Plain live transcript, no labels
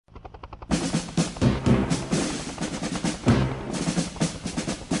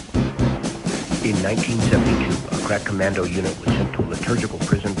In 1972, a crack commando unit was sent to a liturgical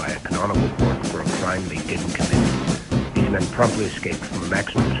prison by a canonical court for a crime they didn't commit. These men promptly escaped from a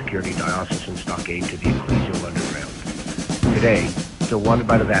maximum security diocesan stockade to the ecclesial underground. Today, still wanted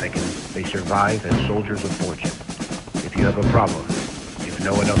by the Vatican, they survive as soldiers of fortune. If you have a problem, if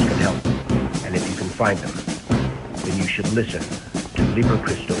no one else can help, and if you can find them, then you should listen to Liber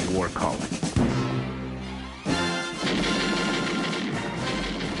Christo War College.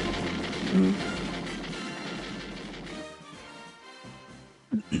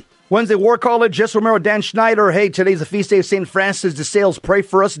 Wednesday War College, Jess Romero, Dan Schneider. Hey, today's the feast day of St. Francis de Sales. Pray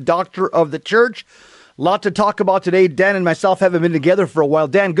for us, Doctor of the Church. Lot to talk about today. Dan and myself haven't been together for a while.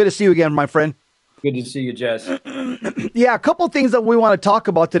 Dan, good to see you again, my friend. Good to see you, Jess. Yeah, a couple of things that we want to talk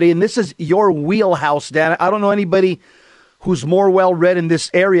about today, and this is your wheelhouse, Dan. I don't know anybody who's more well-read in this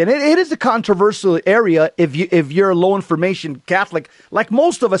area, and it is a controversial area if you're a low-information Catholic, like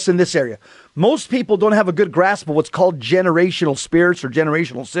most of us in this area. Most people don't have a good grasp of what's called generational spirits or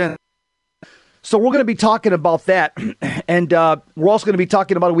generational sin. So we're going to be talking about that, and we're also going to be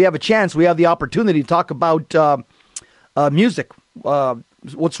talking about, we have the opportunity to talk about music,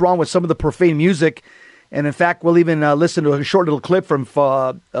 what's wrong with some of the profane music, and in fact, we'll even listen to a short little clip from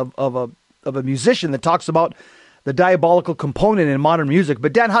of a musician that talks about the diabolical component in modern music.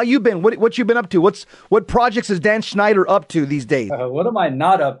 But Dan, how you been? What you been up to? What projects is Dan Schneider up to these days? What am I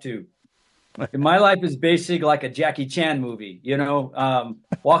not up to? My life is basically like a Jackie Chan movie,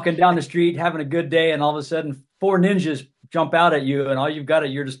 walking down the street, having a good day, and all of a sudden 4 ninjas jump out at you, and all you've got at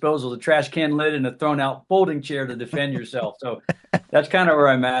your disposal is a trash can lid and a thrown out folding chair to defend yourself. So that's kind of where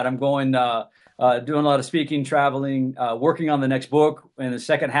I'm at. I'm going, doing a lot of speaking, traveling, working on the next book. And the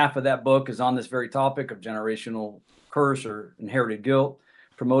second half of that book is on this very topic of generational curse or inherited guilt,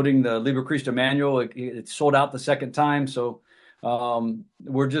 promoting the Liber Christo manual. It sold out the second time. So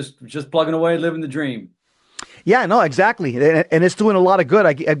we're just plugging away, living the dream. Yeah, no, exactly. And it's doing a lot of good.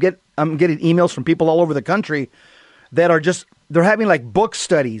 I'm getting emails from people all over the country that are they're having like book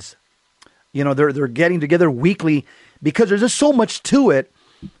studies. They're getting together weekly because there's just so much to it.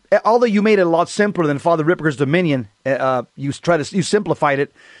 Although you made it a lot simpler than Father Ripper's Dominion, you simplified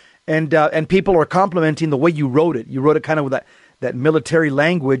it, and people are complimenting the way you wrote it. You wrote it kind of with that military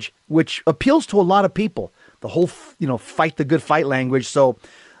language, which appeals to a lot of people. The whole fight the good fight language. So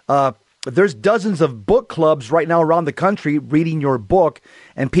there's dozens of book clubs right now around the country reading your book,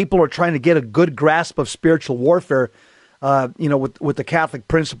 and people are trying to get a good grasp of spiritual warfare. With the Catholic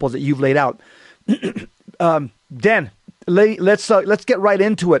principles that you've laid out. Dan, let's get right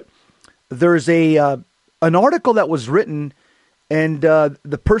into it. There's an article that was written, and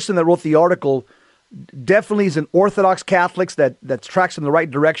the person that wrote the article definitely is an Orthodox Catholic that tracks in the right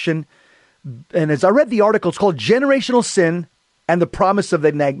direction. And as I read the article, it's called "Generational Sin and the Promise of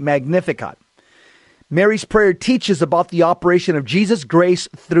the Magnificat." Mary's Prayer teaches about the operation of Jesus' grace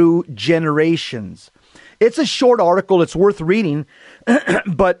through generations. It's a short article. It's worth reading.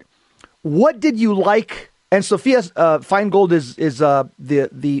 But what did you like? And Sophia Feingold is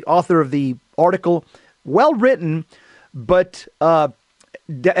the author of the article. Well written, but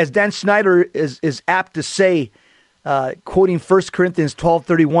as Dan Schneider is apt to say, quoting 1 Corinthians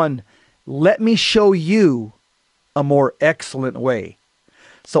 12:31, "Let me show you a more excellent way."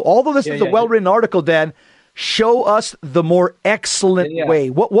 So although this is a well-written article, Dan, show us the more excellent way.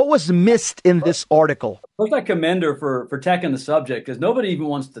 What was missed in this article? First, I commend her for tackling the subject, because nobody even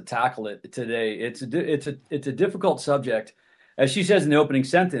wants to tackle it today. It's a difficult subject. As she says in the opening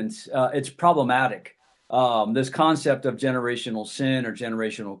sentence, it's problematic. This concept of generational sin or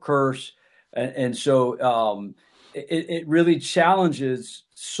generational curse, and so it really challenges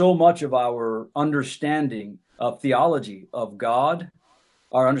so much of our understanding of theology of God,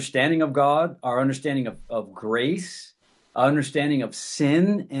 our understanding of God, our understanding of grace, our understanding of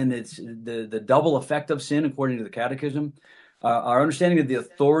sin and its the double effect of sin according to the Catechism, our understanding of the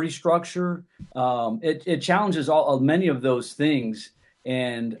authority structure. It challenges many of those things.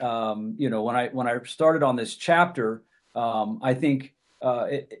 And when I started on this chapter, I think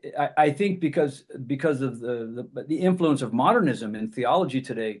because of the influence of modernism in theology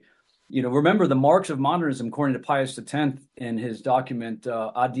today. Remember the marks of modernism, according to Pius X in his document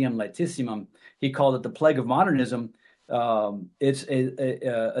Ad Diem Laetissimum, he called it the plague of modernism. It's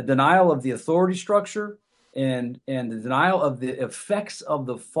a denial of the authority structure and the denial of the effects of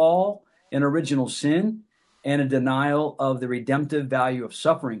the fall and original sin, and a denial of the redemptive value of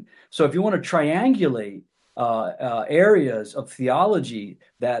suffering. So if you want to triangulate areas of theology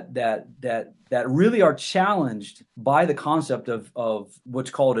that really are challenged by the concept of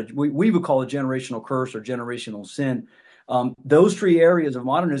what's called we would call a generational curse or generational sin, Those three areas of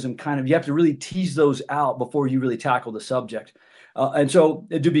modernism you have to really tease those out before you really tackle the subject. And so,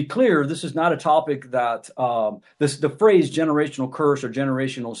 to be clear, this is not a topic that the phrase generational curse or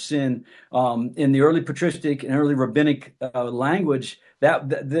generational sin in the early patristic and early rabbinic language,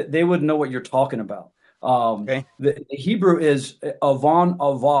 that they wouldn't know what you're talking about. Okay. The Hebrew is avon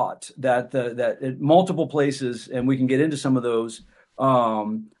avat, that in multiple places, and we can get into some of those.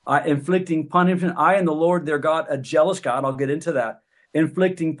 Inflicting punishment, I am the Lord their God, a jealous God. I'll get into that.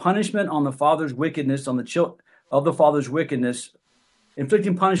 Inflicting punishment on the father's wickedness, on the of the father's wickedness,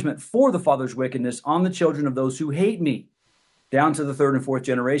 inflicting punishment for the father's wickedness on the children of those who hate me, down to the third and fourth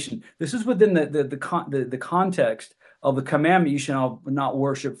generation. This is within the context of the commandment: you shall not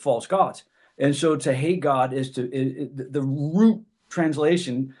worship false gods. And so, to hate God is the root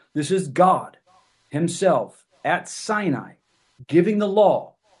translation. This is God Himself at Sinai, giving the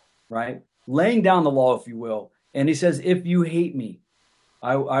law, right? Laying down the law, if you will. And He says, if you hate me,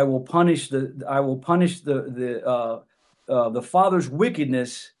 I will punish the father's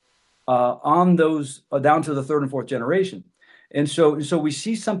wickedness on those down to the third and fourth generation. And so we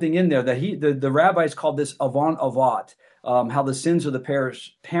see something in there that the rabbis called this avon avat, how the sins of the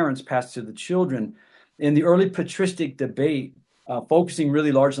parents pass to the children. In the early patristic debate, focusing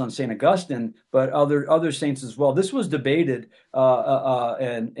really largely on St. Augustine, but other saints as well. This was debated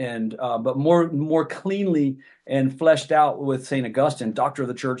but more cleanly and fleshed out with St. Augustine, Doctor of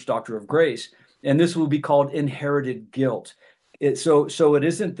the Church, Doctor of Grace, and this will be called inherited guilt. So it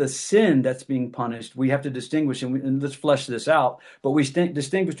isn't the sin that's being punished. We have to distinguish, and let's flesh this out. But we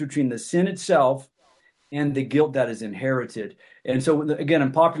distinguish between the sin itself and the guilt that is inherited. And so, again,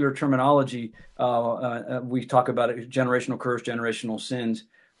 in popular terminology, we talk about it, generational curse, generational sins,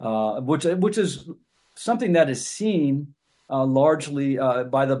 which is something that is seen largely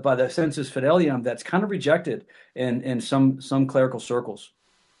by the sensus fidelium that's kind of rejected in some clerical circles.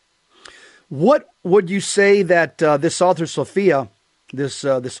 What would you say that this author, Sophia, this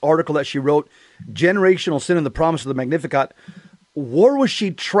article that she wrote, Generational Sin and the Promise of the Magnificat, where was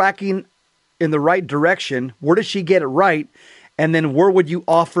she tracking in the right direction? Where did she get it right? And then where would you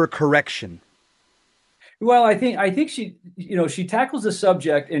offer correction? Well, I think she tackles the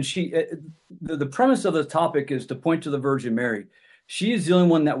subject, and the premise of the topic is to point to the Virgin Mary. She is the only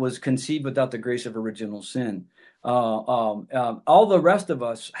one that was conceived without the grace of original sin. All the rest of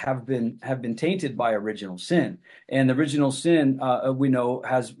us have been tainted by original sin, and the original sin we know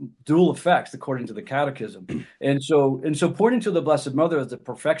has dual effects according to the Catechism. And so pointing to the Blessed Mother as the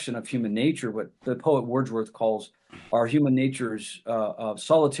perfection of human nature, what the poet Wordsworth calls our human nature's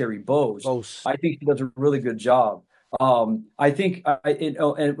solitary boast. I think she does a really good job. I think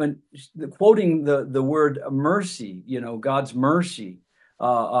and when quoting the word mercy, God's mercy.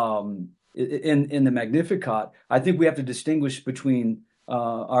 In the Magnificat, I think we have to distinguish between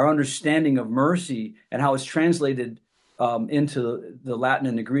our understanding of mercy and how it's translated into the Latin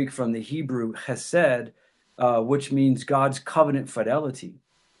and the Greek from the Hebrew chesed, which means God's covenant fidelity.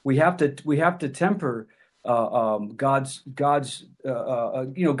 We have to temper God's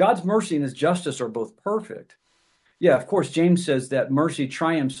mercy and His justice are both perfect. Yeah, of course, James says that mercy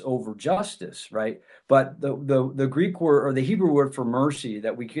triumphs over justice, right? But the Greek word or the Hebrew word for mercy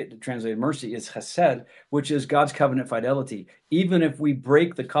that we get to translate mercy is chesed, which is God's covenant fidelity. Even if we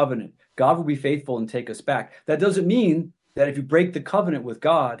break the covenant, God will be faithful and take us back. That doesn't mean that if you break the covenant with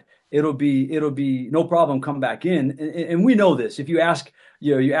God, it'll be no problem, come back in. And we know this. If you ask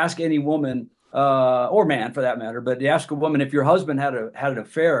any woman or man for that matter, but you ask a woman if your husband had an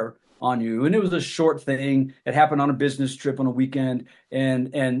affair on you, and it was a short thing. It happened on a business trip on a weekend,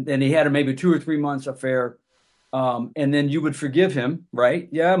 and he had a maybe 2 or 3 months affair, and then you would forgive him, right?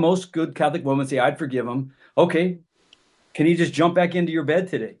 Yeah, most good Catholic women say, "I'd forgive him." Okay, can he just jump back into your bed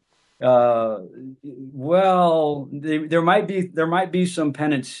today? Well, there might be some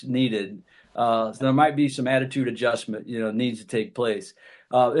penance needed. So there might be some attitude adjustment, needs to take place.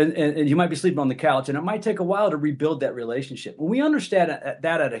 And you might be sleeping on the couch, and it might take a while to rebuild that relationship. When we understand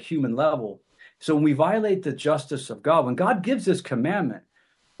that at a human level, so when we violate the justice of God, when God gives this commandment,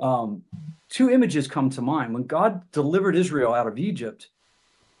 two images come to mind. When God delivered Israel out of Egypt,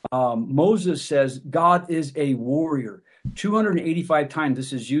 Moses says God is a warrior. 285 times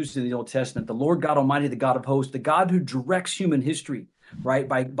this is used in the Old Testament. The Lord God Almighty, the God of hosts, the God who directs human history, right?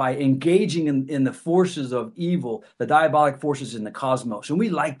 By engaging in the forces of evil, the diabolic forces in the cosmos. And we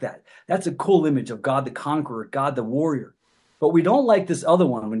like that. That's a cool image of God the conqueror, God the warrior. But we don't like this other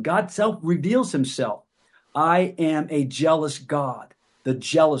one. When God self reveals himself, I am a jealous God, the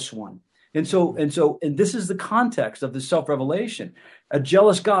jealous one. And this is the context of the self-revelation. A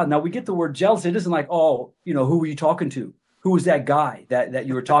jealous God. Now we get the word jealous. It isn't like, who are you talking to? who was that guy that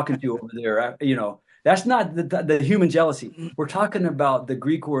you were talking to over there? That's not the human jealousy. We're talking about the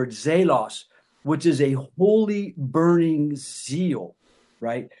Greek word zelos, which is a holy burning zeal,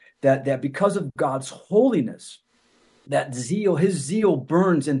 right? That because of God's holiness, that zeal, his zeal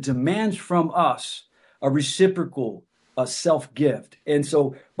burns and demands from us a reciprocal self-gift. And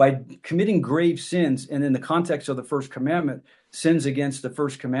so by committing grave sins, and in the context of the first commandment, sins against the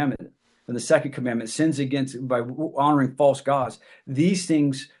first commandment, and the second commandment, sins against by honoring false gods, these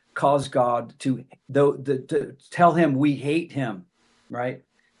things cause God to tell him we hate him, right?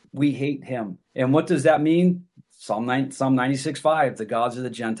 We hate him. And what does that mean? Psalm 96:5, the gods of the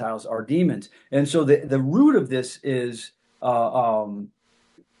Gentiles are demons. And so the root of this is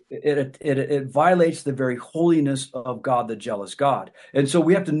it violates the very holiness of God, the jealous God. And so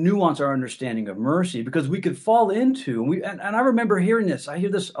we have to nuance our understanding of mercy, because we could fall into, and I remember hearing this, I hear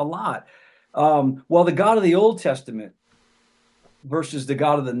this a lot. Well, the God of the Old Testament versus the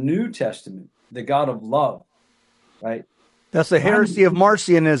God of the New Testament, the God of love, right? That's the heresy of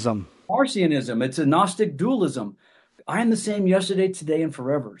Marcionism. Marcionism, it's a Gnostic dualism. I am the same yesterday, today, and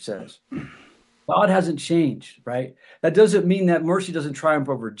forever, it says. God hasn't changed, right? That doesn't mean that mercy doesn't triumph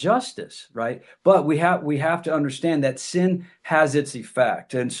over justice, right? But we have to understand that sin has its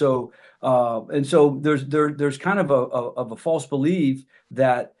effect, and so there's kind of a false belief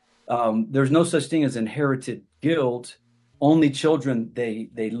that there's no such thing as inherited guilt. Only children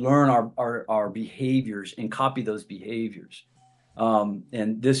they learn our behaviors and copy those behaviors.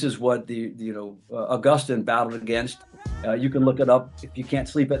 And this is what Augustine battled against. You can look it up if you can't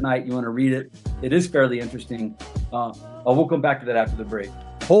sleep at night. You want to read it. It is fairly interesting. We'll come back to that after the break.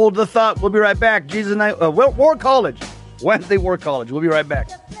 Hold the thought. We'll be right back. Jesus and I, War College, Wednesday War College. We'll be right back.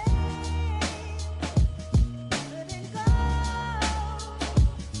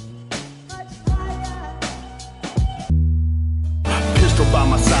 By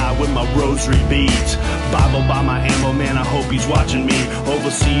my side with my rosary beads, Bible by my ammo, man, I hope he's watching me.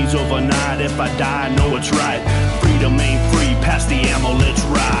 Overseas, overnight, if I die, I know it's right. Freedom ain't free, pass the ammo, let's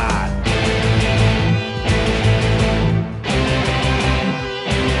ride.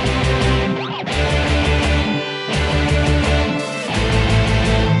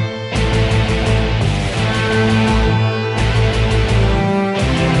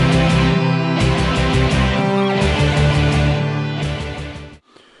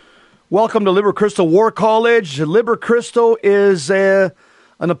 Welcome to Liber Christo War College. Liber Christo is an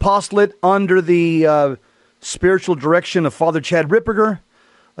apostolate under the spiritual direction of Father Chad Ripperger,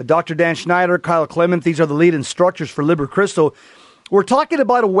 Dr. Dan Schneider, Kyle Clement. These are the lead instructors for Liber Christo. We're talking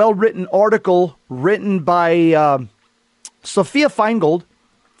about a well-written article written by Sophia Feingold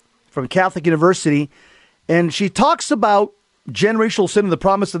from Catholic University, and she talks about generational sin and the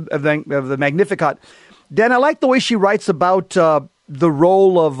promise of the Magnificat. Dan, I like the way she writes about the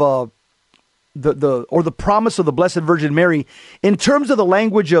role of the promise of the Blessed Virgin Mary in terms of the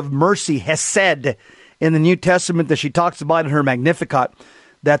language of mercy, hesed, in the New Testament that she talks about in her Magnificat,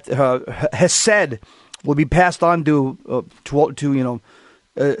 that hesed will be passed on to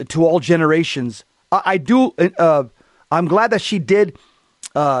all generations. I'm glad that she did,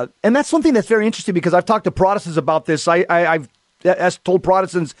 and that's something that's very interesting, because I've talked to Protestants about this. I've told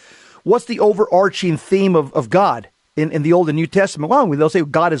Protestants, what's the overarching theme of God in the Old and New Testament? Well, they'll say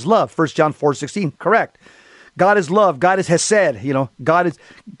God is love, 1 John 4:16, correct. God is love, God is hesed, God is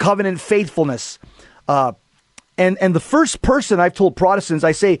covenant faithfulness. And the first person I've told Protestants,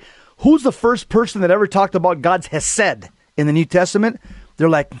 I say, who's the first person that ever talked about God's hesed in the New Testament? They're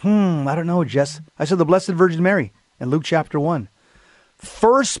like, I don't know, Jess. I said the Blessed Virgin Mary in Luke chapter 1.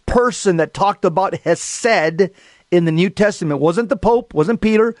 First person that talked about hesed in the New Testament wasn't the Pope, wasn't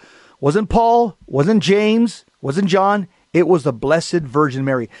Peter, wasn't Paul, wasn't James, wasn't John. It was the Blessed Virgin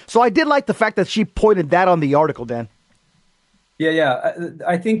Mary. So I did like the fact that she pointed that on the article, Dan. Yeah.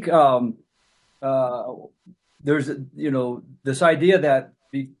 I think there's, this idea that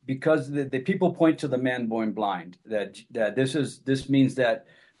because the people point to the man born blind, that this means that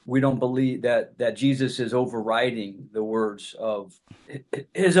we don't believe that Jesus is overriding the words of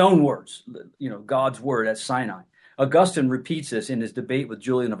his own words, God's word at Sinai. Augustine repeats this in his debate with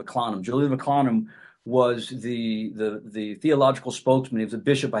Julian of Eclanum. Julian of Eclanum was the theological spokesman. He was a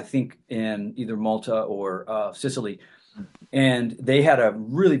bishop, I think, in either Malta or Sicily. And they had a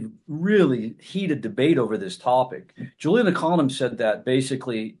really, really heated debate over this topic. Julian of Eclanum said that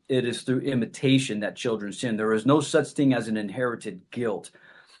basically it is through imitation that children sin. There is no such thing as an inherited guilt.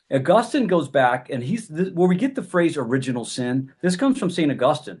 Augustine goes back, and where we get the phrase original sin, this comes from St.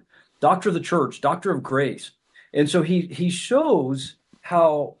 Augustine, Doctor of the Church, Doctor of Grace. And so he shows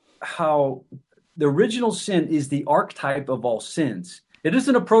how the original sin is the archetype of all sins. It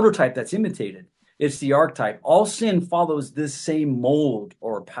isn't a prototype that's imitated. It's the archetype. All sin follows this same mold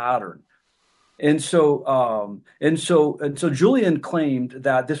or pattern. And so Julian claimed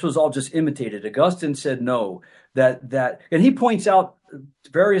that this was all just imitated. Augustine said no, and he points out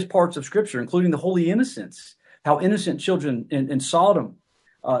various parts of Scripture, including the holy innocents, how innocent children in Sodom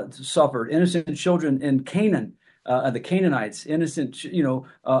suffered, innocent children in Canaan, the Canaanites, innocent,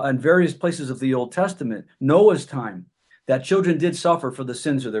 in various places of the Old Testament, Noah's time, that children did suffer for the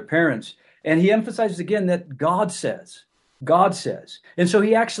sins of their parents. And he emphasizes again that God says. And so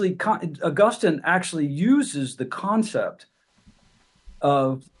Augustine actually uses the concept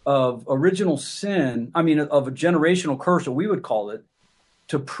of original sin, of a generational curse, or we would call it,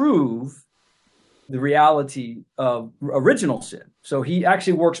 to prove the reality of original sin. So he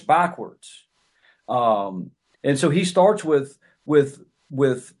actually works backwards. And so he starts with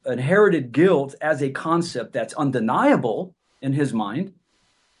inherited guilt as a concept that's undeniable in his mind,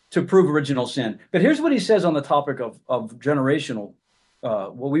 to prove original sin. But here's what he says on the topic of generational,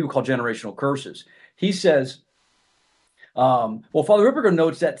 what we would call generational curses. He says, Father Ripperger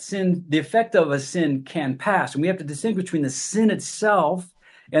notes that sin, the effect of a sin can pass. And we have to distinguish between the sin itself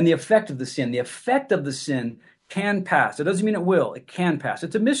and the effect of the sin. The effect of the sin can pass. It doesn't mean it will. It can pass.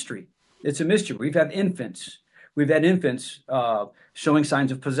 It's a mystery. We've had infants showing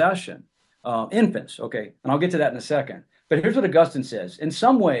signs of possession. Infants, okay. And I'll get to that in a second. But here's what Augustine says. In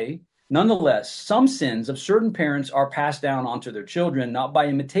some way, nonetheless, some sins of certain parents are passed down onto their children, not by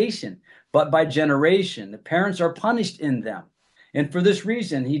imitation, but by generation. The parents are punished in them. And for this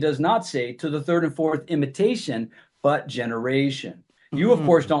reason, he does not say to the third and fourth imitation, but generation. You, of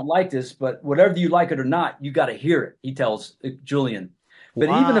course, don't like this, but whatever you like it or not, you got to hear it, he tells Julian. But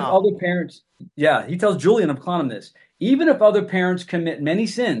even if other parents, he tells Julian of Clonum this, even if other parents commit many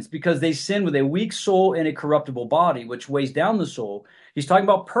sins because they sin with a weak soul and a corruptible body, which weighs down the soul, he's talking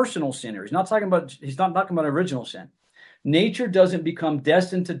about personal sin here. He's not talking about original sin. Nature doesn't become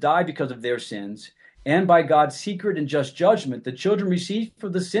destined to die because of their sins, and by God's secret and just judgment, the children receive for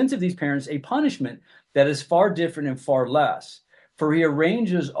the sins of these parents a punishment that is far different and far less. For he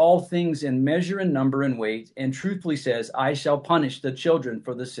arranges all things in measure and number and weight, and truthfully says, I shall punish the children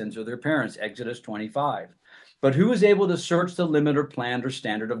for the sins of their parents, Exodus 25. But who is able to search the limit or plan or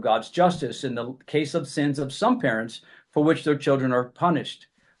standard of God's justice in the case of sins of some parents for which their children are punished?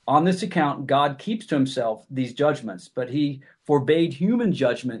 On this account, God keeps to himself these judgments, but he forbade a human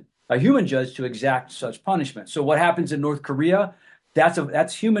judge to exact such punishment. So what happens in North Korea,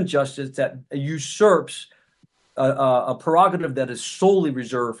 that's human justice that usurps a prerogative that is solely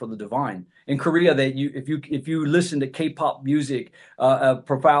reserved for the divine. In Korea, if you listen to K-pop music,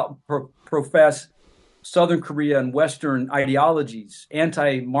 profess Southern Korea and Western ideologies,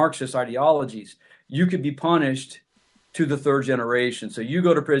 anti-Marxist ideologies, you could be punished to the third generation. So you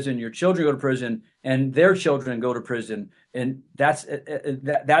go to prison, your children go to prison, and their children go to prison, and that's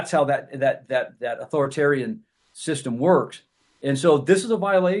how that authoritarian system works. And so this is a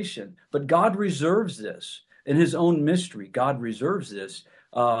violation, but God reserves this in His own mystery. God reserves this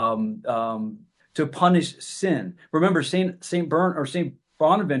to punish sin. Remember, Saint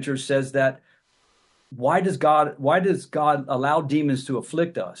Bonaventure says that. Why does God allow demons to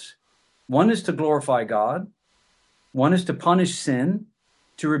afflict us? One is to glorify God. One is to punish sin,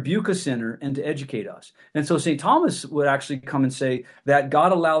 to rebuke a sinner, and to educate us. And so St. Thomas would actually come and say that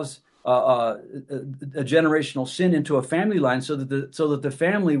God allows a generational sin into a family line so that the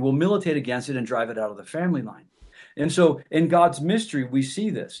family will militate against it and drive it out of the family line. And so in God's mystery, we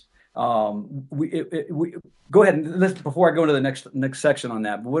see this. Go ahead and before I go to the next section on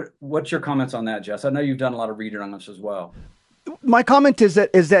that. What's your comments on that, Jess? I know you've done a lot of reading on this as well. My comment is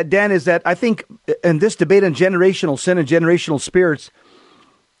that Dan, I think in this debate on generational sin and generational spirits,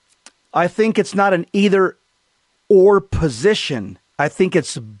 I think it's not an either or position. I think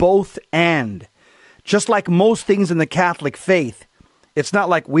it's both and. Just like most things in the Catholic faith, it's not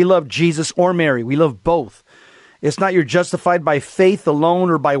like we love Jesus or Mary. We love both. It's not you're justified by faith alone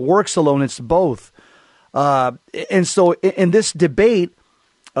or by works alone. It's both. And so in this debate,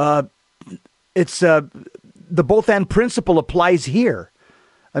 it's the both and principle applies here.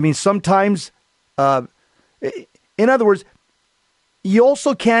 I mean, sometimes, in other words, you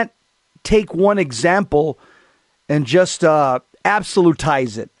also can't take one example and just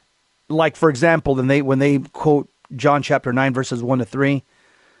absolutize it. Like, for example, when they quote John chapter 9, verses 1 to 3,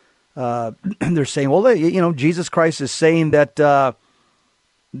 they're saying, well, Jesus Christ is saying that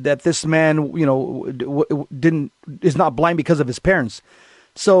that this man, is not blind because of his parents.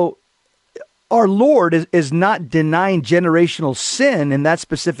 So our Lord is not denying generational sin in that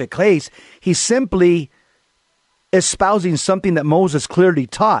specific case. He's simply espousing something that Moses clearly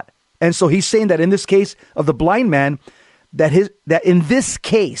taught. And so he's saying that in this case of the blind man, that in this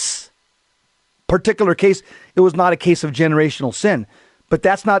particular case, it was not a case of generational sin. But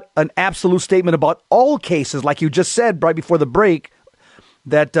that's not an absolute statement about all cases, like you just said right before the break,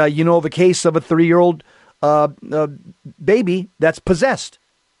 that you know of a case of a 3-year-old baby that's possessed.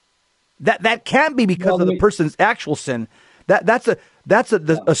 That can't be because of the person's actual sin. That's a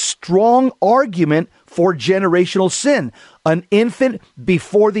strong argument for generational sin. An infant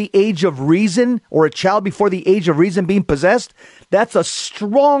before the age of reason, or a child before the age of reason being possessed, that's a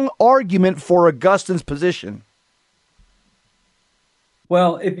strong argument for Augustine's position.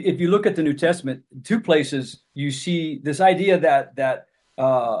 Well, if you look at the New Testament, 2 places you see this idea that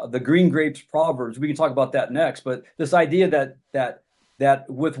the green grapes proverbs. We can talk about that next, but this idea that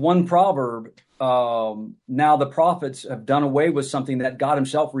with one proverb, now the prophets have done away with something that God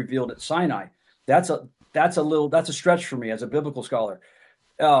Himself revealed at Sinai. That's a stretch for me as a biblical scholar.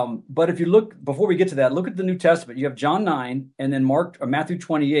 But if you look, before we get to that, look at the New Testament. You have John 9 and then Matthew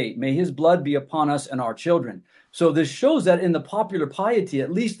 28. May His blood be upon us and our children. So this shows that in the popular piety,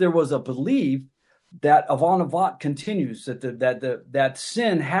 at least there was a belief that avant avat continues, that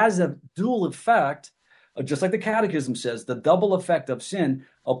sin has a dual effect, just like the Catechism says, the double effect of sin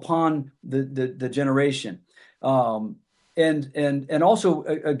upon the generation. And also,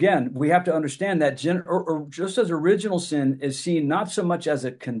 again, we have to understand that just as original sin is seen not so much as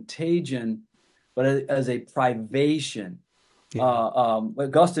a contagion, but as a privation. Yeah.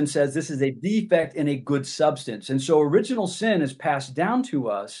 Augustine says this is a defect in a good substance. And so original sin is passed down to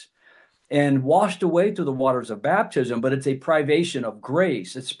us and washed away through the waters of baptism, but it's a privation of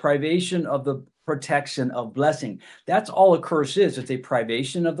grace. It's privation of the protection of blessing. That's all a curse is. It's a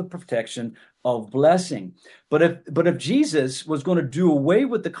privation of the protection of blessing. But if Jesus was going to do away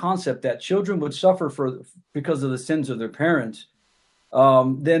with the concept that children would suffer because of the sins of their parents,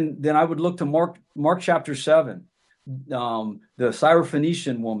 then I would look to Mark chapter 7, the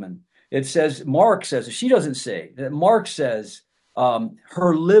Syrophoenician woman. Mark says, she doesn't say, that Mark says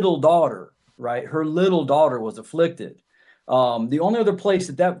her little daughter, right? Her little daughter was afflicted. The only other place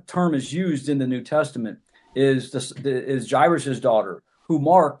that term is used in the New Testament is Jairus' daughter, who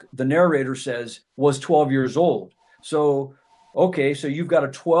Mark, the narrator, says was 12 years old. So, okay, so you've got a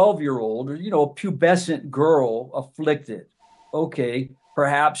 12-year-old, or, a pubescent girl afflicted. Okay,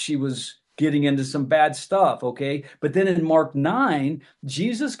 perhaps she was getting into some bad stuff, okay? But then in Mark 9,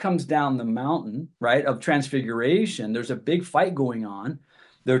 Jesus comes down the mountain, right, of transfiguration. There's a big fight going on.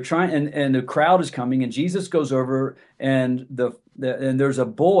 They're trying, and the crowd is coming, and Jesus goes over, and there's a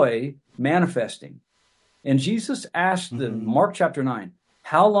boy manifesting. And Jesus asked them, Mark chapter 9,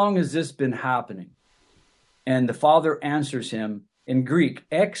 how long has this been happening? And the father answers him in Greek,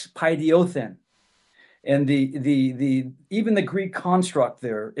 ex paidiothen. And the even the Greek construct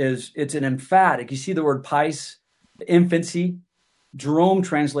there it's an emphatic. You see the word pais, infancy. Jerome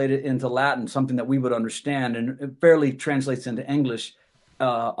translated into Latin, something that we would understand, and it fairly translates into English,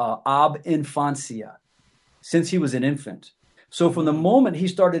 ab infancia, since he was an infant. So from the moment he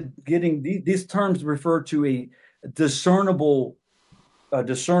started getting these terms refer to a discernible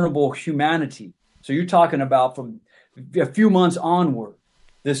humanity. So you're talking about from a few months onward,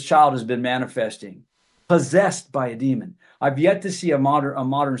 this child has been manifesting, possessed by a demon. I've yet to see a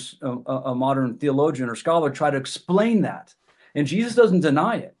modern theologian or scholar try to explain that. And Jesus doesn't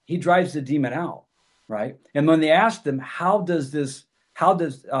deny it. He drives the demon out, right? And when they asked him, why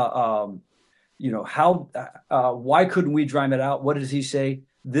couldn't we drive it out? What does he say?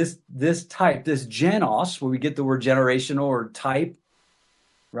 This type, this genos, where we get the word generational or type,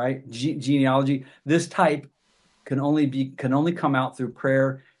 right? Genealogy. This type can only come out through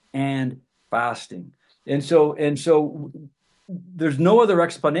prayer and fasting. And so there's no other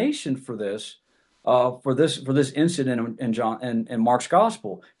explanation for this incident in John and Mark's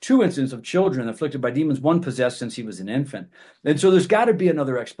gospel. 2 incidents of children afflicted by demons, one possessed since he was an infant. And so there's got to be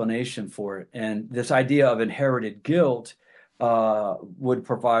another explanation for it. And this idea of inherited guilt would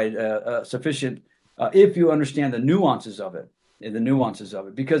provide sufficient, if you understand the nuances of it,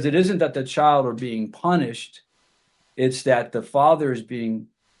 because it isn't that the child are being punished, it's that the father is being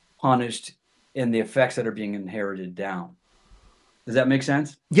punished in the effects that are being inherited down. Does that make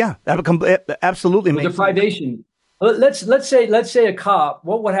sense? Yeah, that absolutely makes sense. The privation. Let's say a cop.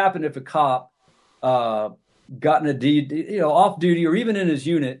 What would happen if a cop got in off duty or even in his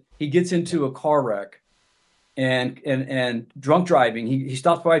unit? He gets into a car wreck and drunk driving. He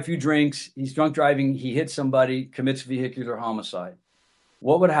stops by a few drinks. He's drunk driving. He hits somebody, commits vehicular homicide.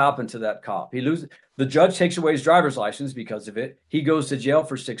 what would happen to that cop? The judge takes away his driver's license because of it. He goes to jail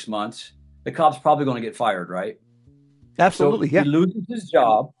for 6 months. The cop's probably going to get fired, right? Absolutely, So yeah. he loses his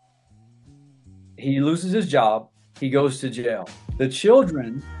job. He goes to jail. The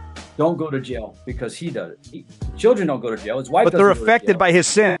children don't go to jail because he does it. Children don't go to jail. His wife but doesn't they're go to affected jail. by his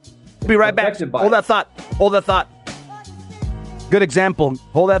sin. We'll be right back. Hold that thought. Good example.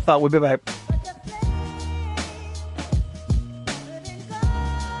 Hold that thought. We'll be back.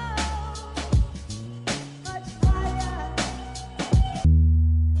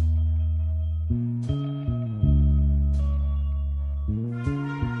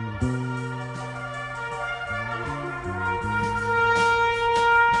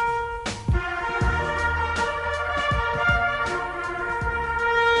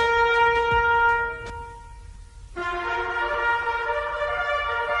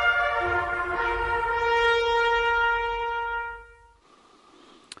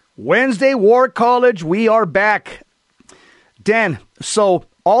 Wednesday War College, we are back. Dan, so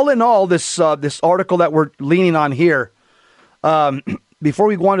all in all, this article that we're leaning on here, before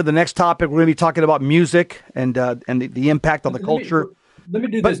we go on to the next topic, we're going to be talking about music and the impact on the culture. Let me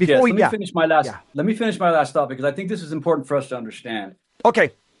do But this, before Jess. we- Let me finish my last thought because I think this is important for us to understand.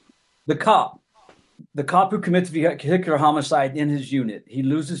 Okay. The cop who commits vehicular homicide in his unit, he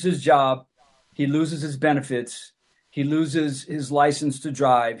loses his job, he loses his benefits, he loses his license to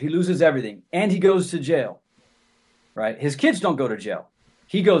drive, he loses everything, and he goes to jail, right? His kids don't go to jail.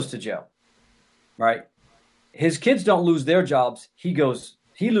 He goes to jail, right? His kids don't lose their jobs. He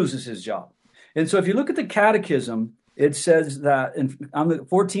loses his job. And so if you look at the catechism, it says that on the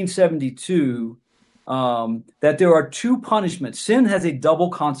 1472, that there are two punishments. Sin has a double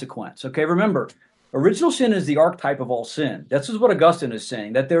consequence. Okay, remember, original sin is the archetype of all sin. This is what Augustine is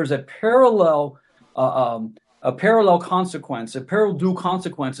saying, that there's a parallel consequence, a parallel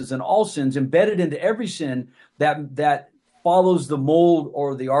consequences in all sins embedded into every sin that follows the mold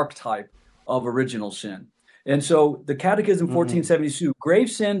or the archetype of original sin. And so the Catechism 1472, grave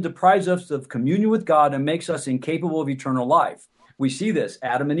sin deprives us of communion with God and makes us incapable of eternal life. We see this.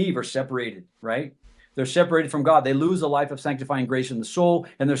 Adam and Eve are separated, right? They're separated from God. They lose the life of sanctifying grace in the soul,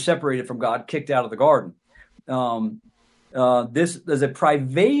 and they're separated from God, kicked out of the garden. There's a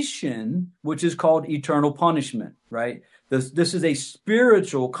privation, which is called eternal punishment, right? This is a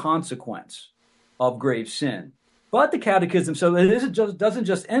spiritual consequence of grave sin. But the Catechism, so it doesn't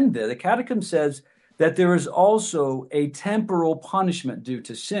just end there. The Catechism says that there is also a temporal punishment due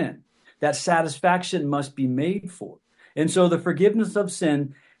to sin, that satisfaction must be made for. And so the forgiveness of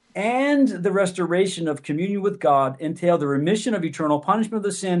sin and the restoration of communion with God entail the remission of eternal punishment of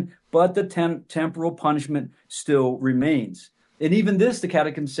the sin, but the temporal punishment still remains. And even this, the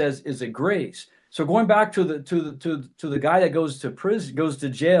Catechism says, is a grace. So going back to the guy that goes to prison, goes to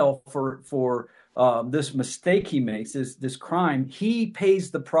jail for this mistake he makes, this crime, he pays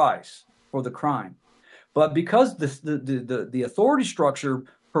the price for the crime. But because the authority structure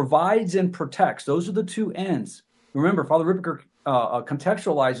provides and protects, those are the two ends. Remember, Father Ripperger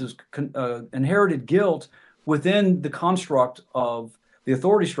contextualizes inherited guilt within the construct of the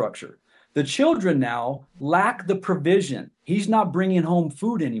authority structure. The children now lack the provision. He's not bringing home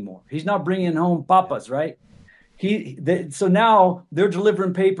food anymore. He's not bringing home papas, right? So now they're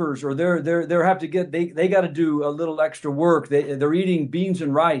delivering papers, or they have to get they got to do a little extra work. They're eating beans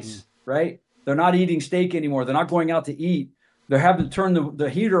and rice, right? They're not eating steak anymore. They're not going out to eat. They're having to turn the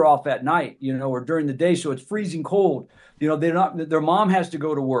heater off at night, or during the day, so it's freezing cold. They're not. Their mom has to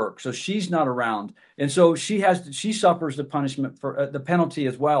go to work, so she's not around, and so she suffers the punishment for the penalty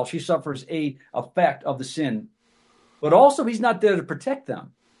as well. She suffers a effect of the sin, but also he's not there to protect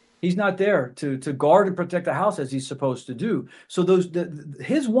them. He's not there to guard and protect the house as he's supposed to do. So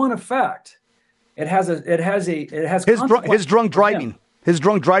his one effect, it has his drunk driving. His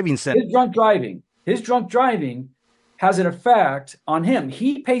drunk driving sin. His drunk driving has an effect on him.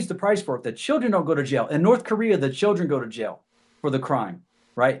 He pays the price for it. The children don't go to jail. In North Korea, the children go to jail for the crime,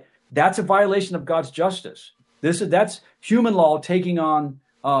 right? That's a violation of God's justice. That's human law taking on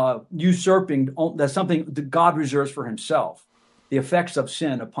usurping. That's something that God reserves for himself. The effects of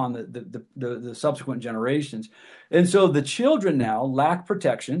sin upon the subsequent generations. And so the children now lack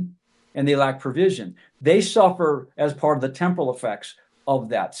protection and they lack provision. They suffer as part of the temporal effects of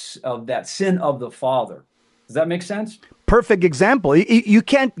that sin of the father. Does that make sense? Perfect example. You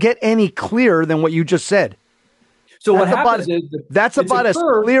can't get any clearer than what you just said. So what happens is that's about as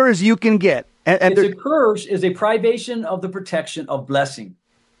clear as you can get. And a curse is a privation of the protection of blessing.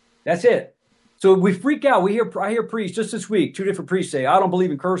 That's it. So we freak out. I hear priests just this week, 2 different priests say, "I don't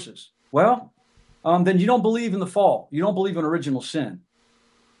believe in curses." Well, then you don't believe in the fall. You don't believe in original sin.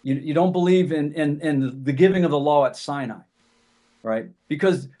 You don't believe in the giving of the law at Sinai, right?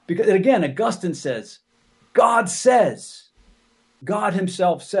 Because again, Augustine says, God says, God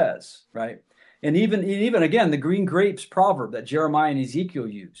himself says, right? And even again, the green grapes proverb that Jeremiah and Ezekiel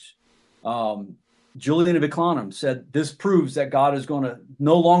use. Julian of Eclanum said, this proves that God is going to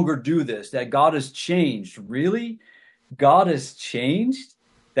no longer do this, that God has changed. Really? God has changed?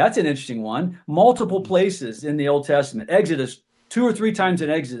 That's an interesting one. Multiple places in the Old Testament. Exodus, 2 or 3 times in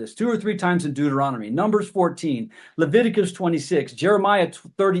Exodus, 2 or 3 times in Deuteronomy, Numbers 14, Leviticus 26, Jeremiah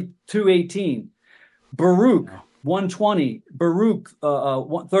 32:18, Baruch 120, Baruch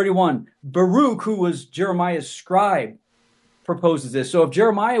 31. Baruch, who was Jeremiah's scribe, proposes this. So if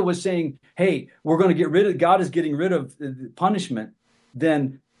Jeremiah was saying, hey, we're going to get rid of, God is getting rid of punishment,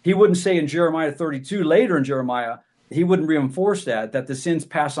 then he wouldn't say in Jeremiah 32, later in Jeremiah, he wouldn't reinforce that the sins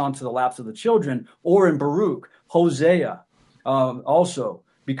pass on to the laps of the children, or in Baruch, Hosea, also,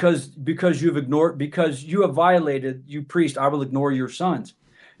 because you've ignored, because you have violated, you priest, I will ignore your sons.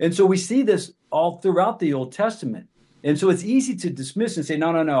 And so we see this all throughout the Old Testament. And so it's easy to dismiss and say, no,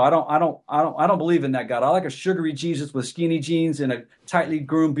 I don't believe in that God. I like a sugary Jesus with skinny jeans and a tightly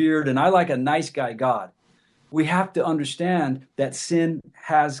groomed beard, and I like a nice guy God. We have to understand that sin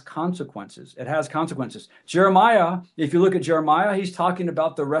has consequences. It has consequences. Jeremiah, if you look at Jeremiah, he's talking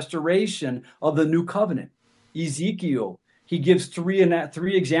about the restoration of the new covenant. Ezekiel, he gives three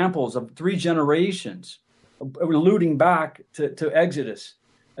examples of 3 generations, alluding back to Exodus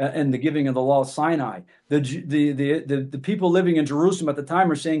and the giving of the law of Sinai. The people living in Jerusalem at the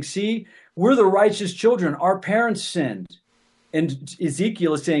time are saying, see, we're the righteous children. Our parents sinned. And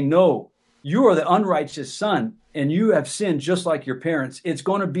Ezekiel is saying, no, you are the unrighteous son, and you have sinned just like your parents. It's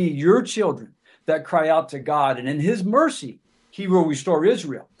going to be your children that cry out to God, and in his mercy, he will restore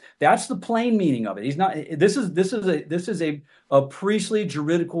Israel. That's the plain meaning of it. He's not. This is a priestly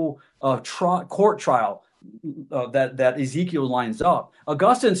juridical court trial that Ezekiel lines up.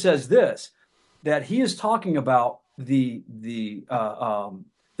 Augustine says this, that he is talking about the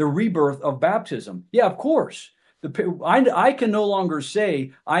rebirth of baptism. Yeah, of course. I can no longer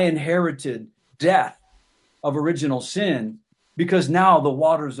say I inherited death of original sin, because now the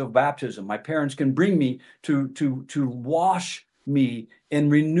waters of baptism, my parents can bring me to wash me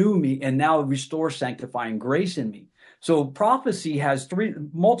and renew me and now restore sanctifying grace in me. So prophecy has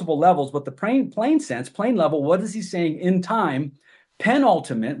multiple levels, but the plain level, what is he saying in time?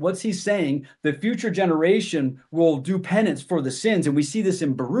 Penultimate, what's he saying? The future generation will do penance for the sins. And we see this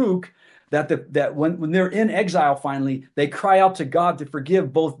in Baruch, that when they're in exile finally, they cry out to God to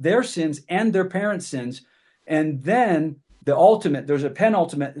forgive both their sins and their parents' sins. And then the ultimate, there's a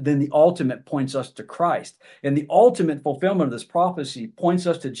penultimate, then the ultimate points us to Christ. And the ultimate fulfillment of this prophecy points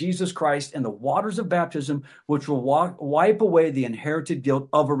us to Jesus Christ and the waters of baptism, which will wipe away the inherited guilt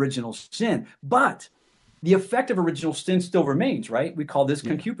of original sin. But the effect of original sin still remains, right? We call this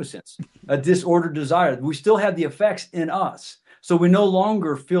concupiscence, a disordered desire. We still have the effects in us. So we no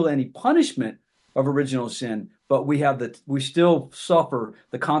longer feel any punishment of original sin, but we still suffer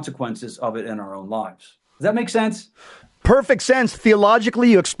the consequences of it in our own lives. Does that make sense? Perfect sense.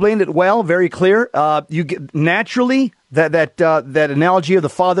 Theologically, you explained it well, very clear. You get naturally that analogy of the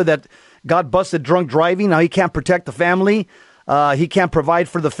father that got busted drunk driving. Now he can't protect the family. He can't provide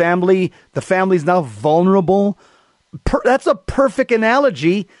for the family. The family's now vulnerable. That's a perfect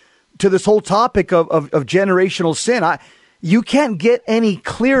analogy to this whole topic of generational sin. You can't get any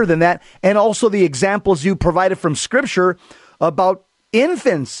clearer than that. And also the examples you provided from Scripture about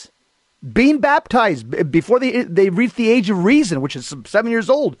infants being baptized before they reach the age of reason, which is 7 years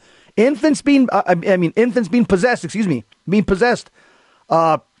old. Infants being possessed.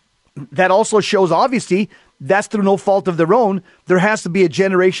 That also shows, obviously, that's through no fault of their own. There has to be a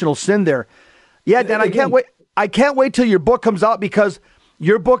generational sin there. Yeah, Dan, I can't wait. I can't wait till your book comes out, because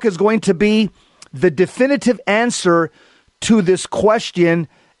your book is going to be the definitive answer to this question,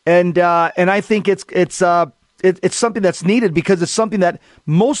 and I think it's something that's needed, because it's something that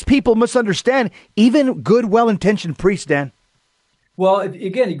most people misunderstand, even good, well-intentioned priests, Dan. Well,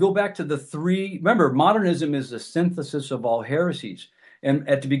 again, you go back to the 3. Remember, modernism is the synthesis of all heresies. And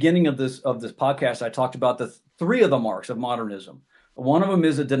at the beginning of this podcast, I talked about the 3 of the marks of modernism. One of them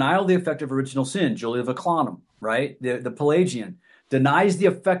is a denial of the effect of original sin. Julian of Eclanum, right? The Pelagian denies the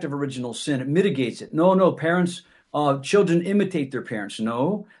effect of original sin. It mitigates it. No, parents. Children imitate their parents.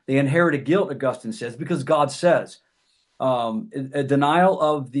 No, they inherit a guilt, Augustine says, because God says. A denial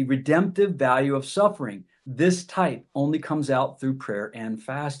of the redemptive value of suffering. This type only comes out through prayer and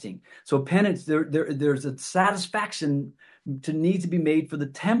fasting. So penance, there's a satisfaction to need to be made for the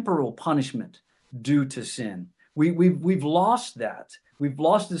temporal punishment due to sin. We've lost that. We've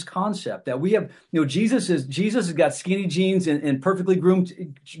lost this concept that we have. Jesus has got skinny jeans and perfectly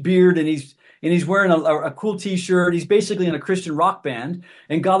groomed beard, and he's wearing a cool T-shirt. He's basically in a Christian rock band,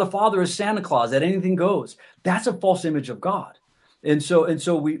 and God the Father is Santa Claus, that anything goes. That's a false image of God. And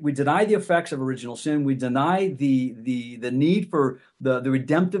so we deny the effects of original sin. We deny the need for the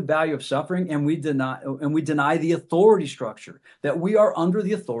redemptive value of suffering, and we deny the authority structure, that we are under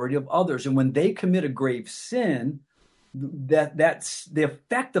the authority of others. And when they commit a grave sin, that's the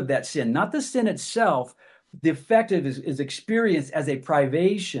effect of that sin, not the sin itself. The effect of is experienced as a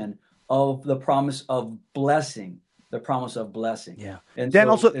privation of the promise of blessing. The promise of blessing. Yeah. And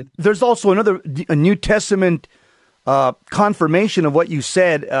then there's also a New Testament confirmation of what you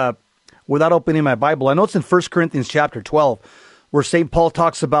said without opening my Bible. I know it's in 1 Corinthians chapter 12, where St. Paul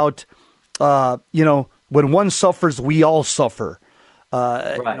talks about, when one suffers, we all suffer.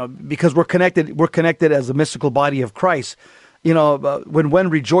 Right. Because we're connected as a mystical body of Christ. When one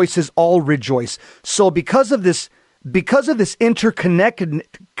rejoices, all rejoice. So because of this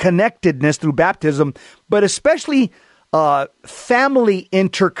interconnectedness through baptism, but especially family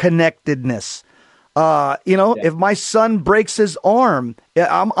interconnectedness. If my son breaks his arm,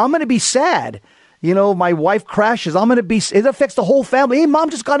 I'm going to be sad. My wife crashes, it affects the whole family. Hey,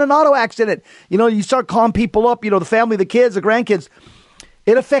 mom just got in an auto accident. You start calling people up, the family, the kids, the grandkids.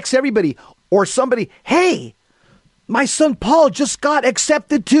 It affects everybody. Or somebody, hey, my son Paul just got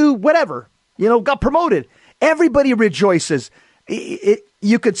accepted to whatever, got promoted. Everybody rejoices.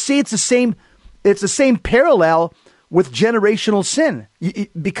 You could see it's the same parallel with generational sin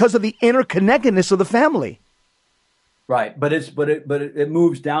because of the interconnectedness of the family. Right, but it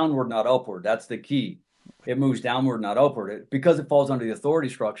moves downward, not upward. That's the key. It moves downward, not upward, because it falls under the authority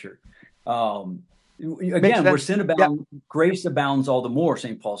structure. Again, where sin abounds, grace abounds all the more.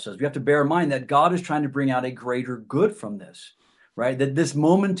 St. Paul says we have to bear in mind that God is trying to bring out a greater good from this. Right, that this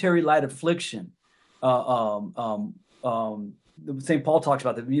momentary light affliction. St. Paul talks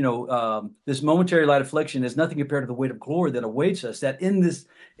about that, this momentary light affliction is nothing compared to the weight of glory that awaits us, that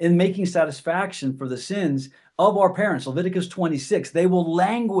in making satisfaction for the sins of our parents, Leviticus 26, they will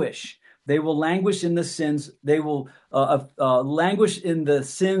languish. They will languish in the sins. They will languish in the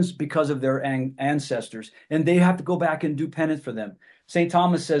sins because of their ancestors, and they have to go back and do penance for them. St.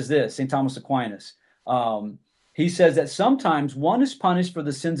 Thomas says this, St. Thomas Aquinas, he says that sometimes one is punished for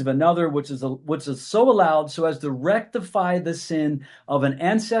the sins of another, which is so allowed so as to rectify the sin of an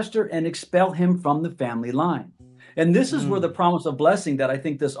ancestor and expel him from the family line. And this is where the promise of blessing, that I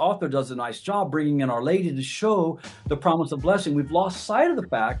think this author does a nice job bringing in Our Lady to show the promise of blessing. We've lost sight of the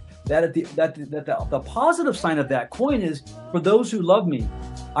fact that the positive sign of that coin is, for those who love me,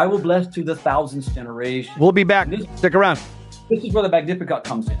 I will bless to the thousandth generation. We'll be back. Stick around. This is where the Magnificat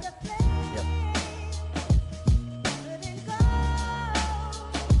comes in.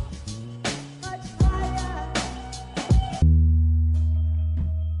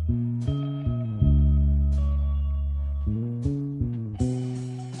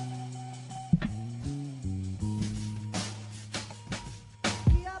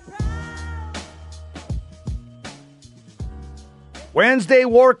 Wednesday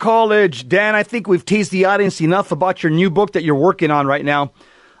War College. Dan, I think we've teased the audience enough about your new book that you're working on right now.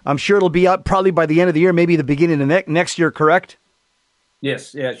 I'm sure it'll be out probably by the end of the year, maybe the beginning of next year, correct?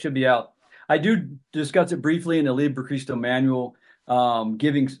 Yes, it should be out. I do discuss it briefly in the Liber Christo manual,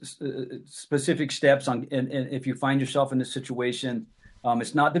 giving specific steps on, and if you find yourself in this situation.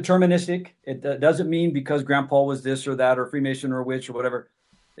 It's not deterministic. It doesn't mean because Grandpa was this or that or Freemason or a witch or whatever.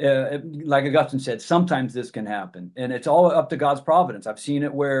 Like Augustine said, sometimes this can happen, and it's all up to God's providence. I've seen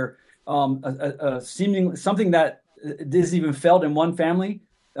it where seemingly something that isn't even felt in one family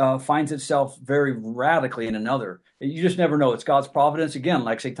finds itself very radically in another. You just never know. It's God's providence, again,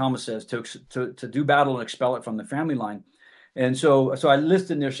 like St. Thomas says, to do battle and expel it from the family line. And so I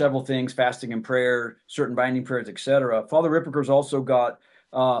listed in there several things: fasting and prayer, certain binding prayers, etc. Father Ripperger's also got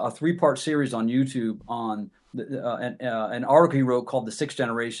a 3-part series on YouTube on an article he wrote called "The Sixth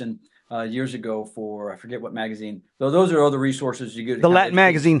Generation" years ago for, I forget what magazine. So those are other resources you get. The Latin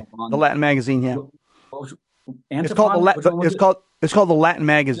magazine. The Latin magazine, yeah. It's called the Latin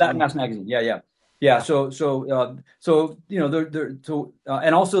magazine. Latin Mass magazine. Yeah. So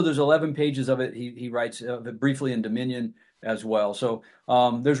and also there's 11 pages of it. He writes briefly in Dominion as well. So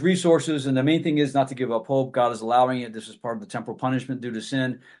there's resources, and the main thing is not to give up hope. God is allowing it. This is part of the temporal punishment due to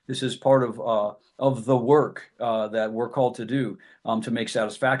sin. This is part of the work that we're called to do, to make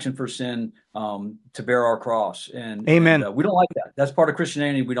satisfaction for sin, to bear our cross. And Amen. And, we don't like that. That's part of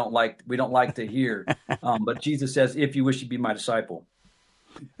Christianity we don't like to hear. But Jesus says, "If you wish to be my disciple."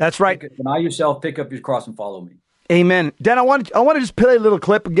 That's right. Deny yourself, pick up your cross, and follow me. Amen. Dan, I want to just play a little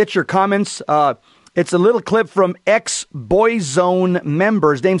clip and get your comments. It's a little clip from ex-Boyzone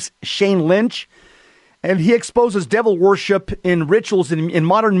member. His name's Shane Lynch, and he exposes devil worship in rituals in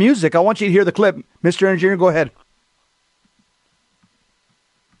modern music. I want you to hear the clip. Mr. Engineer, go ahead.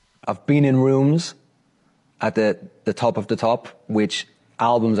 I've been in rooms at the top of the top, which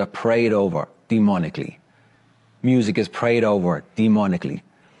albums are prayed over demonically. Music is prayed over demonically.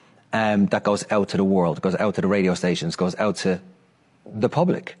 That goes out to the world, goes out to the radio stations, goes out to the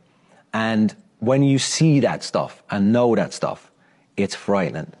public. And when you see that stuff and know that stuff, it's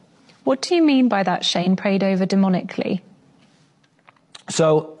frightening. What do you mean by that, Shane, prayed over demonically?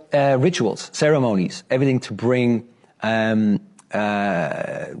 So, rituals, ceremonies, everything to bring, to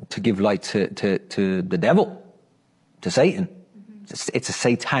give light to the devil, to Satan. It's a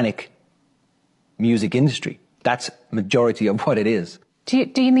satanic music industry. That's majority of what it is. Do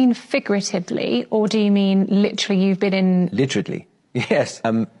you mean figuratively, or do you mean literally you've been in... Literally, yes.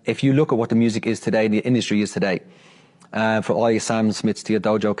 If you look at what the music is today, the industry is today, for all your Sam Smiths to your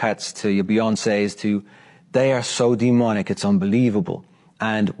Dojo Cats to your Beyoncés they are so demonic, it's unbelievable.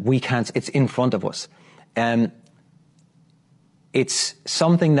 And we can't, it's in front of us. It's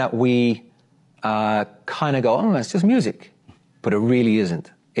something that we kind of go, oh, it's just music. But it really isn't.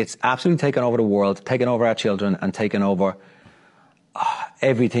 It's absolutely taken over the world, taken over our children, and taken over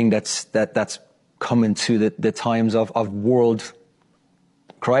everything that's coming to the times of world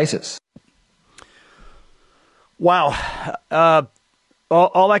crisis. Wow.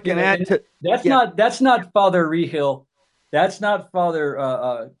 All I can add to... That's not Father Rehill. That's not Father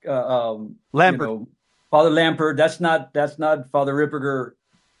Lampert. Father Lampert. That's not Father Ripperger.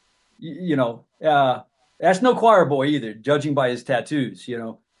 That's no choir boy either, judging by his tattoos.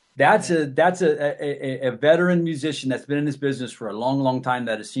 That's a veteran musician that's been in this business for a long, long time,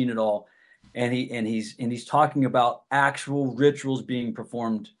 that has seen it all, and he's talking about actual rituals being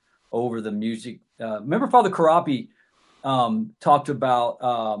performed over the music. Remember, Father Karapi talked about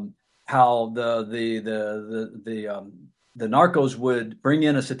how the narcos would bring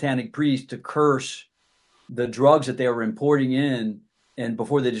in a satanic priest to curse the drugs that they were importing in, and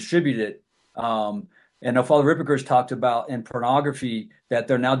before they distributed it. And now Father Ripperger's talked about in pornography that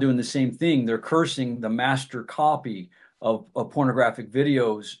they're now doing the same thing. They're cursing the master copy of pornographic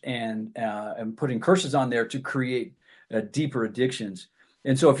videos and putting curses on there to create deeper addictions.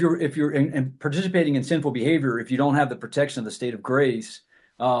 And so if you're in participating in sinful behavior, if you don't have the protection of the state of grace,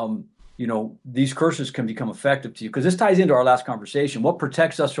 these curses can become effective to you. Because this ties into our last conversation. What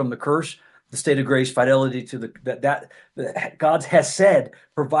protects us from the curse? The state of grace, fidelity to that God has said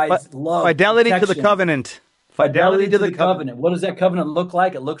provides love, fidelity protection. to the covenant. Fidelity to the covenant. What does that covenant look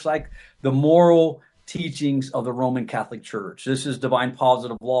like? It looks like the moral teachings of the Roman Catholic Church. This is divine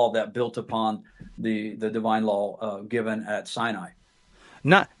positive law that built upon the divine law given at Sinai.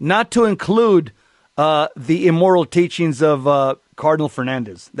 Not to include the immoral teachings of Cardinal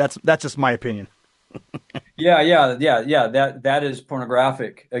Fernandez. That's just my opinion. Yeah. That is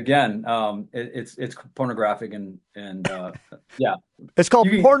pornographic. Again, it's pornographic and yeah. It's called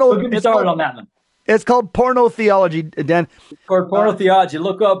porno. Get me started on that one. It's called porno theology, Dan. It's called porno theology.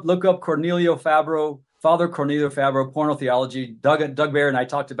 Look up Cornelio Fabro, Father Cornelio Fabro, porno theology. Doug Bear and I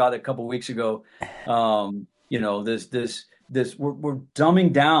talked about it a couple of weeks ago. This we're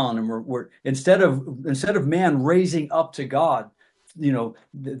dumbing down, and we're instead of man raising up to God, to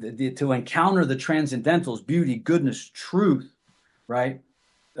encounter the transcendentals, beauty, goodness, truth, right?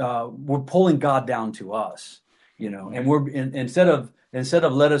 We're pulling God down to us, and we're instead of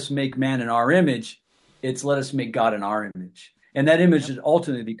let us make man in our image, it's let us make God in our image. And that image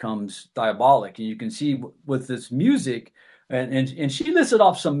ultimately becomes diabolic. And you can see with this music, and she listed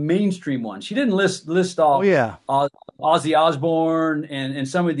off some mainstream ones. She didn't list off Ozzy Osbourne and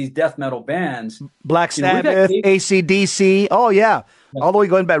some of these death metal bands. Black Sabbath, AC/DC. Oh, yeah. All the way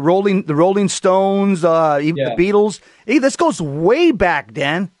going back, the Rolling Stones, even the Beatles. Hey, this goes way back,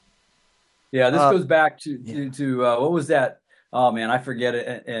 Dan. Yeah, this goes back to what was that? Oh man, I forget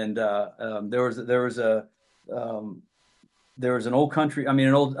it. And there was an old country. I mean,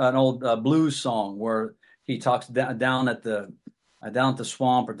 an old blues song where he talks down at the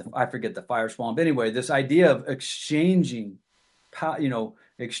swamp, or I forget, the fire swamp. Anyway, this idea of exchanging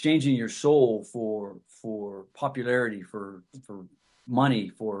your soul for popularity, for money,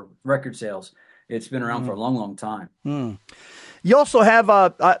 for record sales. It's been around for a long, long time. You also have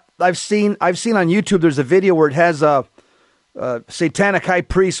I've seen on YouTube. There's a video where it has a satanic high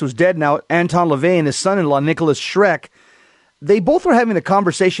priest who's dead now, Anton LaVey, and his son-in-law Nicholas Schreck. They both were having a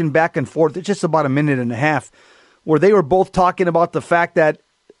conversation back and forth. It's just about a minute and a half, where they were both talking about the fact that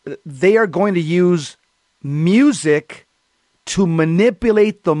they are going to use music to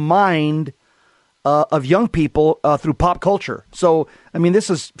manipulate the mind of young people through pop culture. So, I mean, this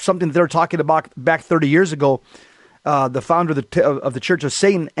is something they're talking about back 30 years ago. The founder of the Church of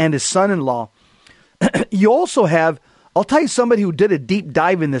Satan and his son-in-law. You also have, I'll tell you somebody who did a deep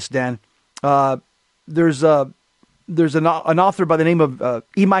dive in this, Dan. There's an author by the name of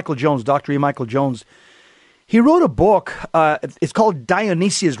E. Michael Jones, Dr. E. Michael Jones. He wrote a book. It's called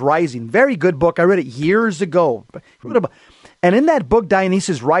Dionysius Rising. Very good book. I read it years ago. And in that book,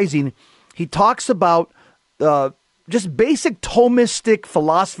 Dionysius Rising, he talks about just basic Thomistic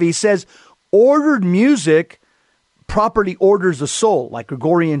philosophy. He says ordered music properly orders the soul, like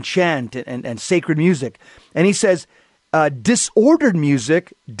Gregorian chant and sacred music. And he says disordered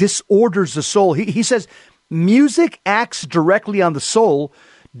music disorders the soul. He says music acts directly on the soul.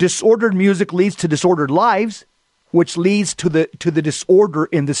 Disordered music leads to disordered lives, which leads to the disorder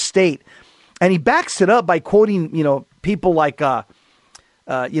in the state. And he backs it up by quoting, people like,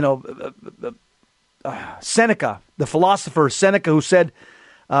 Seneca, the philosopher Seneca, who said,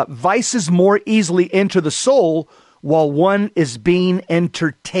 vices more easily enter the soul while one is being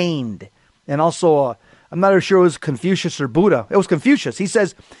entertained. And also, I'm not sure it was Confucius or Buddha. It was Confucius. He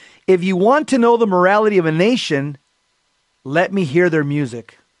says, if you want to know the morality of a nation, let me hear their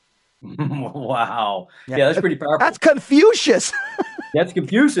music. Wow. Yeah, that's pretty powerful. That's Confucius. That's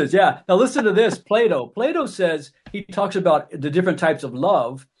Confucius, yeah. Now listen to this, Plato. Plato says, he talks about the different types of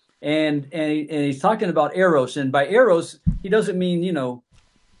love, and he's talking about eros. And by eros, he doesn't mean,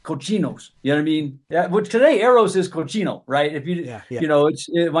 cochinos. You know what I mean? Yeah, which today, eros is cochino, right? If you, it's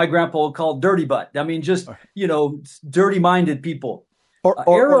my grandpa called dirty butt. I mean, just, dirty-minded people.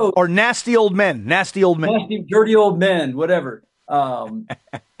 Or nasty old men. Nasty, dirty old men, whatever.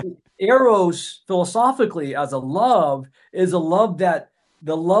 Eros, philosophically, as a love, is a love that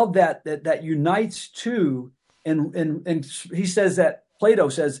unites two, and he says that Plato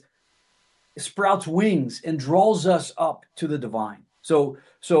says sprouts wings and draws us up to the divine. So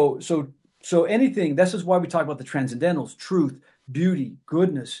anything. This is why we talk about the transcendentals: truth, beauty,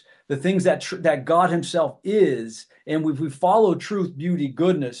 goodness, the things that God Himself is, and if we follow truth, beauty,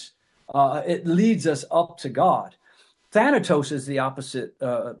 goodness, it leads us up to God. Thanatos is the opposite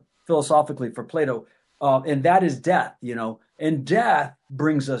philosophically for Plato, and that is death, and death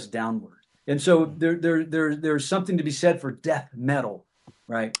brings us downward. And so there's something to be said for death metal,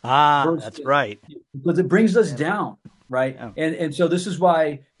 right? That's right. Because it brings us down, right? Yeah. And so this is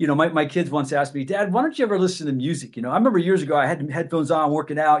why, my kids once asked me, Dad, why don't you ever listen to music? I remember years ago I had headphones on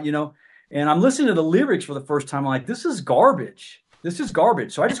working out, and I'm listening to the lyrics for the first time. I'm like, this is garbage.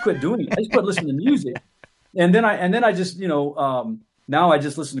 So I just quit doing it. I just quit listening to music. And then I just, now I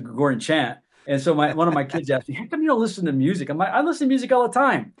just listen to Gregorian chant. And so one of my kids asked me, how come you don't listen to music? I'm like, I listen to music all the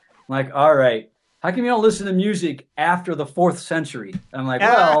time. I'm like, all right. How come you don't listen to music after the 4th century? I'm like,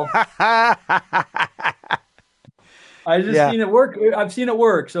 well, I just seen it work. I've seen it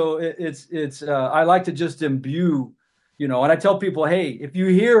work. So it's I like to just imbue, and I tell people, hey, if you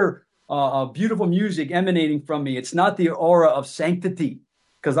hear beautiful music emanating from me, it's not the aura of sanctity,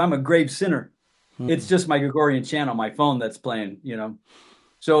 because I'm a grave sinner. It's just my Gregorian chant on my phone that's playing,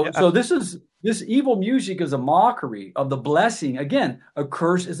 So this evil music is a mockery of the blessing. Again, a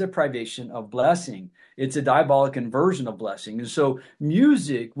curse is a privation of blessing. It's a diabolic inversion of blessing. And so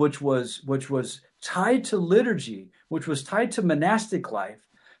music, which was tied to liturgy, which was tied to monastic life,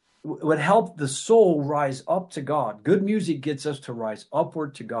 would help the soul rise up to God. Good music gets us to rise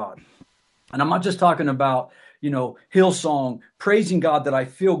upward to God. And I'm not just talking about, Hillsong, praising God that I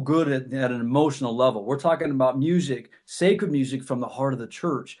feel good at an emotional level. We're talking about music, sacred music from the heart of the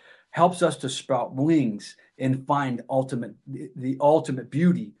church, helps us to sprout wings and find the ultimate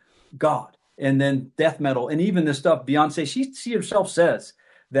beauty, God. And then death metal, and even this stuff, Beyonce, she herself says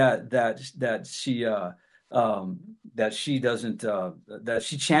that she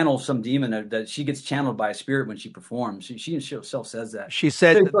channels some demon, that she gets channeled by a spirit when she performs. She herself says that. She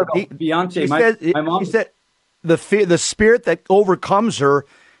said Beyonce. My mom said the spirit that overcomes her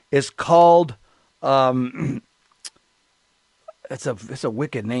is called it's a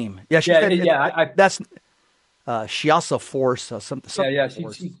wicked name. Yeah, that's Shiasa Force.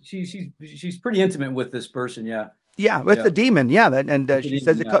 She's pretty intimate with this person. Yeah, with the demon. Yeah, she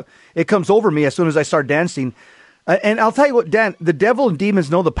says it comes over me as soon as I start dancing. And I'll tell you what, Dan, the devil and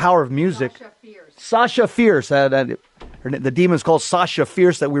demons know the power of music. Sasha Fierce. The demon's called Sasha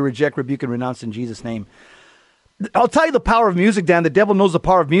Fierce, that we reject, rebuke, and renounce in Jesus' name. I'll tell you the power of music, Dan. The devil knows the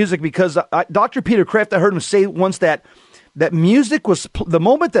power of music because Dr. Peter Kreeft, I heard him say once that music was, the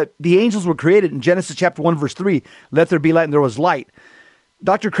moment that the angels were created in Genesis chapter 1, verse 3, let there be light, and there was light.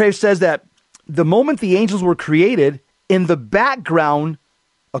 Dr. Kreeft says that the moment the angels were created, in the background,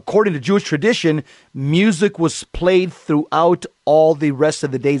 according to Jewish tradition, music was played throughout all the rest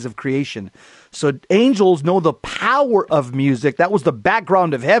of the days of creation. So angels know the power of music. That was the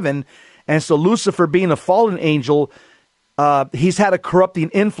background of heaven. And so Lucifer, being a fallen angel, he's had a corrupting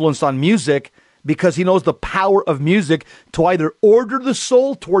influence on music because he knows the power of music to either order the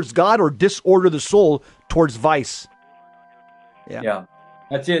soul towards God or disorder the soul towards vice. Yeah.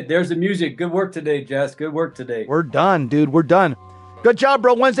 That's it. There's the music. Good work today, Jess. Good work today. We're done, dude. We're done. Good job,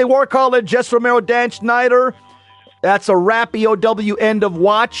 bro. Wednesday War College, Jess Romero, Dan Schneider. That's a wrap. EOW end of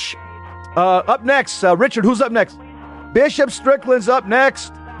watch. Up next, Richard, who's up next? Bishop Strickland's up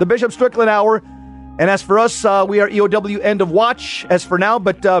next. The Bishop Strickland Hour. And as for us, we are EOW end of watch as for now.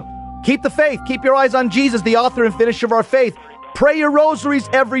 But keep the faith. Keep your eyes on Jesus, the author and finisher of our faith. Pray your rosaries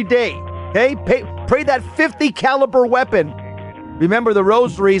every day. Okay? Pray that 50 caliber weapon. Remember, the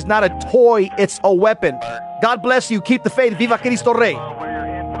rosary is not a toy, it's a weapon. God bless you. Keep the faith. Viva Cristo Rey.